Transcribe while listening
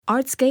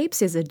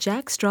Artscapes is a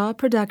Jack Straw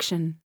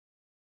production.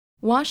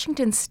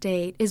 Washington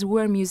State is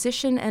where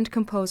musician and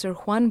composer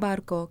Juan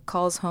Barco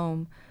calls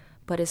home,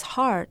 but his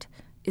heart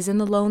is in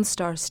the Lone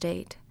Star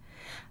State.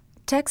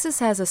 Texas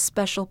has a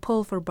special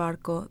pull for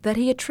Barco that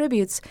he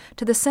attributes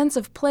to the sense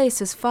of place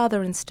his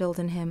father instilled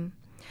in him.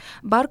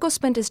 Barco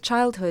spent his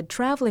childhood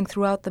traveling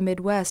throughout the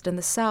Midwest and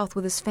the South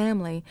with his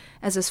family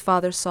as his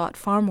father sought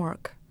farm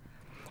work.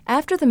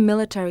 After the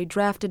military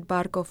drafted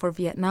Barco for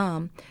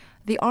Vietnam,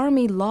 the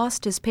Army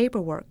lost his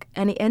paperwork,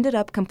 and he ended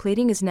up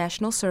completing his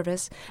national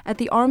service at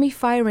the Army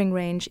firing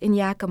range in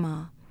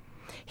Yakima.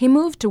 He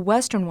moved to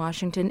Western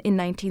Washington in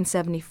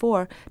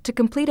 1974 to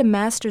complete a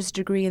master's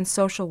degree in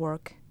social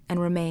work and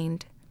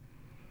remained.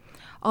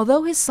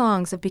 Although his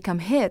songs have become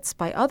hits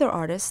by other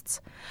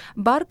artists,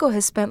 Barco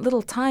has spent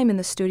little time in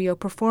the studio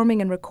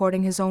performing and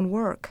recording his own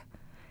work.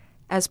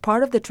 As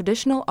part of the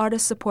traditional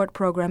artist support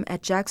program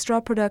at Jack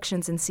Straw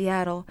Productions in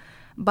Seattle,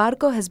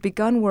 Barco has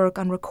begun work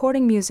on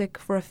recording music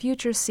for a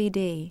future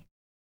CD.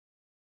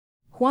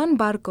 Juan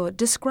Barco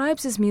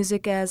describes his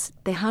music as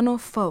Tejano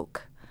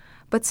folk,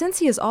 but since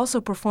he has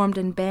also performed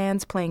in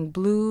bands playing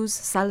blues,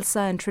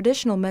 salsa, and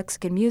traditional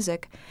Mexican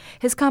music,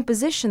 his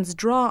compositions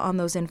draw on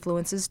those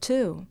influences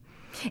too.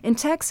 In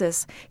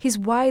Texas, he's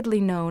widely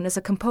known as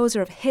a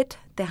composer of hit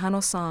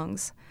Tejano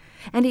songs,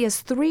 and he has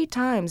 3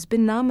 times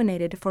been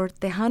nominated for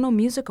Tejano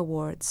Music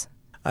Awards.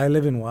 I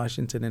live in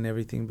Washington and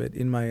everything, but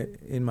in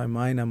my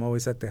mind, I'm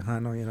always at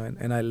Tejano,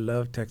 and I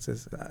love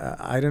Texas.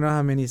 I don't know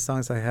how many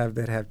songs I have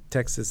that have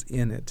Texas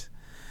in it,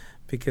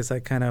 because I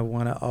kind of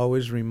want to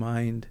always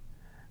remind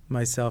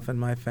myself and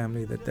my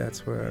family that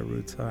that's where our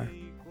roots are.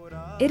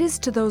 It is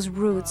to those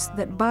roots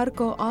that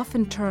Barco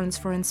often turns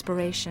for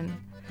inspiration.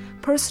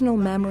 Personal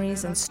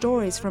memories and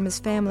stories from his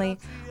family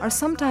are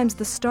sometimes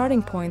the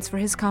starting points for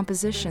his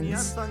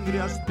compositions.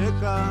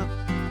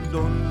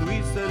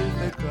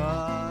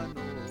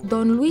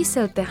 Don Luis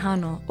el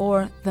Tejano,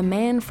 or The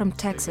Man from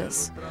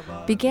Texas,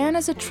 began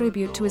as a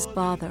tribute to his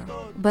father,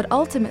 but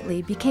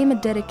ultimately became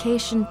a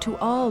dedication to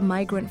all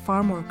migrant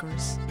farm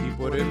workers.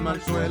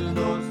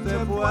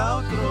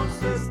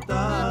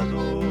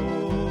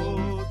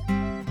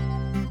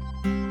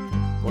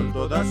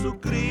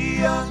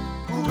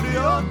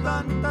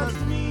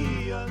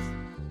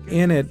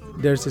 In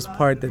it, there's this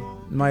part that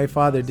my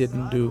father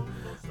didn't do,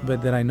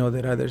 but that I know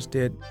that others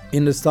did.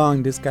 In the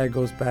song, this guy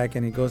goes back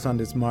and he goes on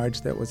this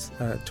march that was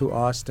to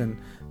Austin,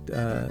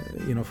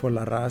 for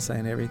La Raza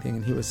and everything,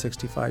 and he was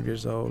 65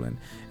 years old,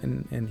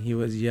 and he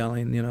was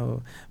yelling,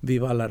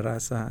 Viva la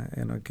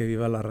Raza, que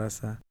viva la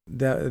Raza.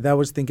 That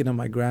was thinking of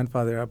my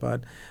grandfather.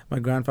 About my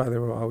grandfather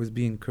would always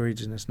be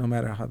encouraging us, no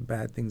matter how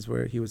bad things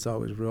were. He was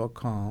always real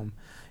calm.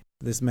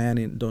 This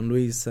man, Don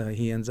Luis,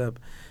 he ends up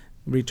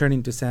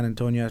returning to San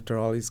Antonio after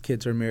all his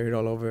kids are married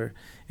all over,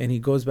 and he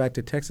goes back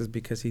to Texas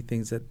because he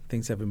thinks that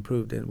things have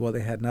improved. And well,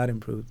 they had not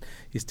improved.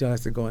 He still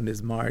has to go on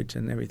this march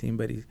and everything,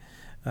 but he,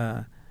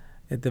 at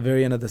the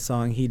very end of the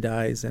song, he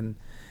dies in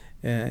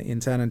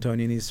San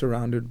Antonio, and he's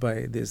surrounded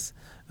by this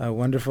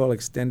wonderful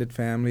extended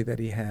family that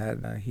he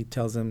had. He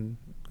tells them,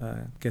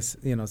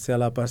 sea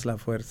la paz la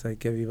fuerza, y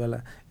que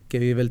viva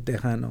el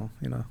Tejano,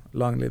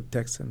 long live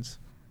Texans.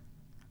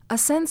 A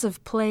sense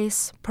of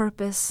place,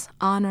 purpose,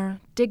 honor,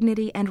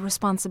 dignity, and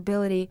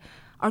responsibility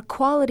are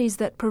qualities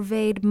that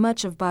pervade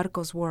much of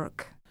Barco's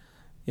work.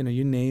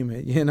 You name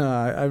it.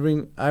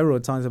 I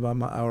wrote songs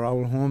about our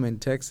old home in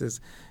Texas,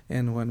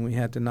 and when we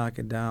had to knock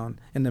it down,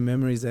 and the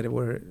memories that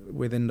were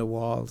within the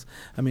walls.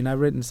 I mean, I've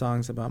written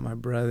songs about my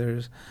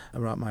brothers,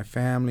 about my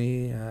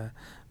family,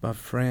 about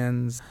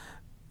friends.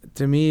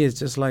 To me, it's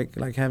just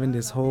like having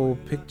this whole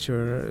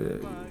picture,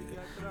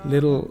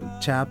 little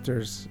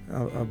chapters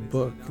of a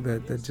book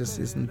that just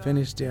isn't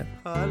finished yet.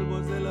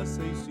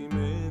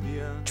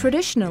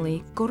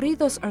 Traditionally,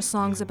 corridos are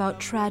songs about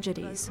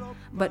tragedies,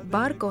 but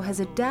Barco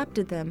has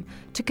adapted them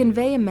to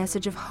convey a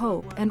message of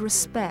hope and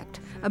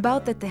respect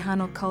about the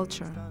Tejano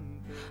culture.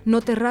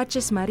 No Te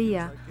Raches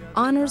Maria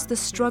honors the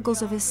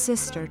struggles of his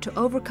sister to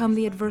overcome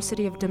the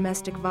adversity of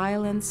domestic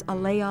violence, a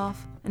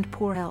layoff, and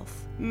poor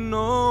health.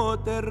 No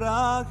te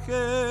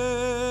rajes,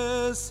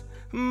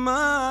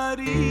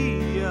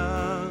 María,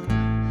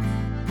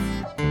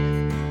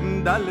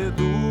 dale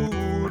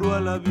duro a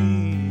la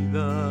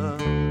vida,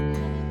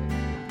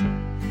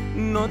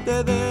 no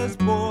te des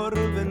por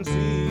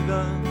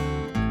vencida,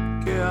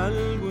 que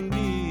algún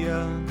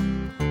día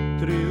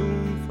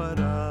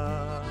triunfará.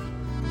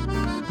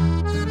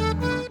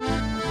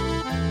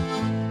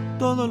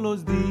 Todos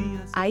los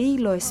días. Ahí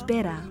lo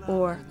espera,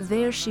 or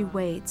There She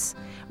Waits,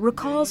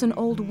 recalls an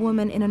old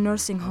woman in a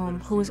nursing home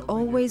who is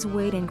always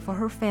waiting for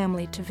her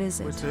family to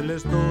visit.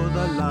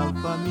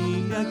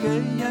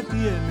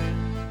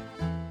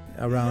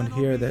 Around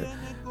here, that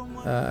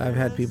I've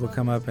had people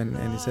come up and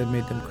he said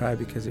made them cry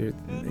because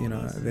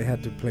they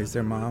had to place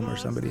their mom or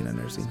somebody in a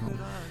nursing home,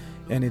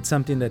 and it's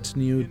something that's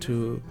new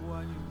to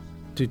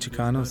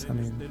Chicanos. I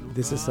mean,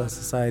 this is a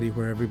society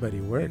where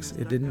everybody works.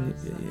 It didn't,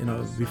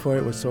 before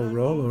it was so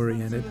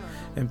role-oriented,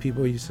 and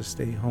people used to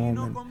stay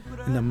home,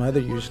 and the mother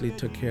usually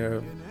took care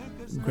of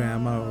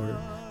grandma or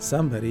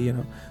somebody,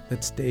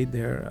 that stayed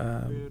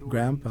there,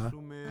 grandpa.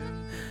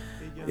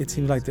 It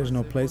seems like there's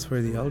no place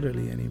for the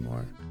elderly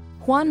anymore.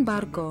 Juan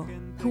Barco,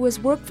 who has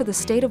worked for the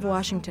state of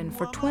Washington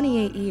for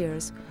 28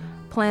 years,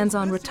 plans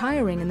on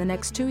retiring in the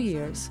next 2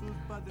 years.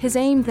 His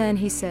aim then,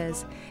 he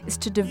says, is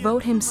to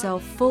devote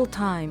himself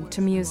full-time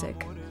to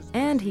music.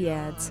 And, he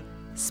adds,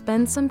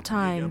 spend some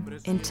time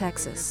in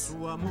Texas.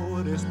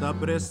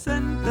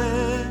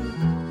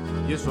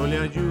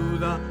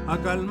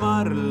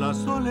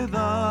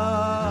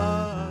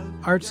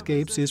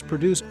 Artscapes is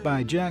produced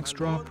by Jack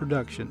Straw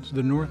Productions,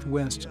 the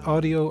Northwest's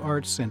Audio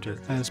Arts Center,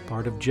 as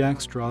part of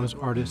Jack Straw's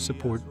Artist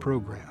Support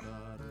Program.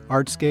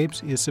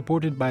 Artscapes is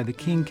supported by the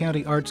King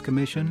County Arts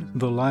Commission,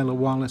 the Lila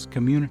Wallace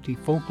Community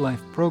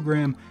Folklife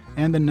Program,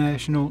 and the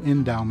National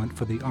Endowment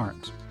for the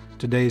Arts.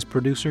 Today's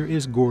producer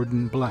is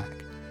Gordon Black.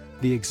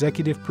 The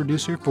executive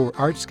producer for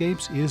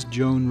Artscapes is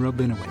Joan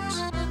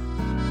Rabinowitz.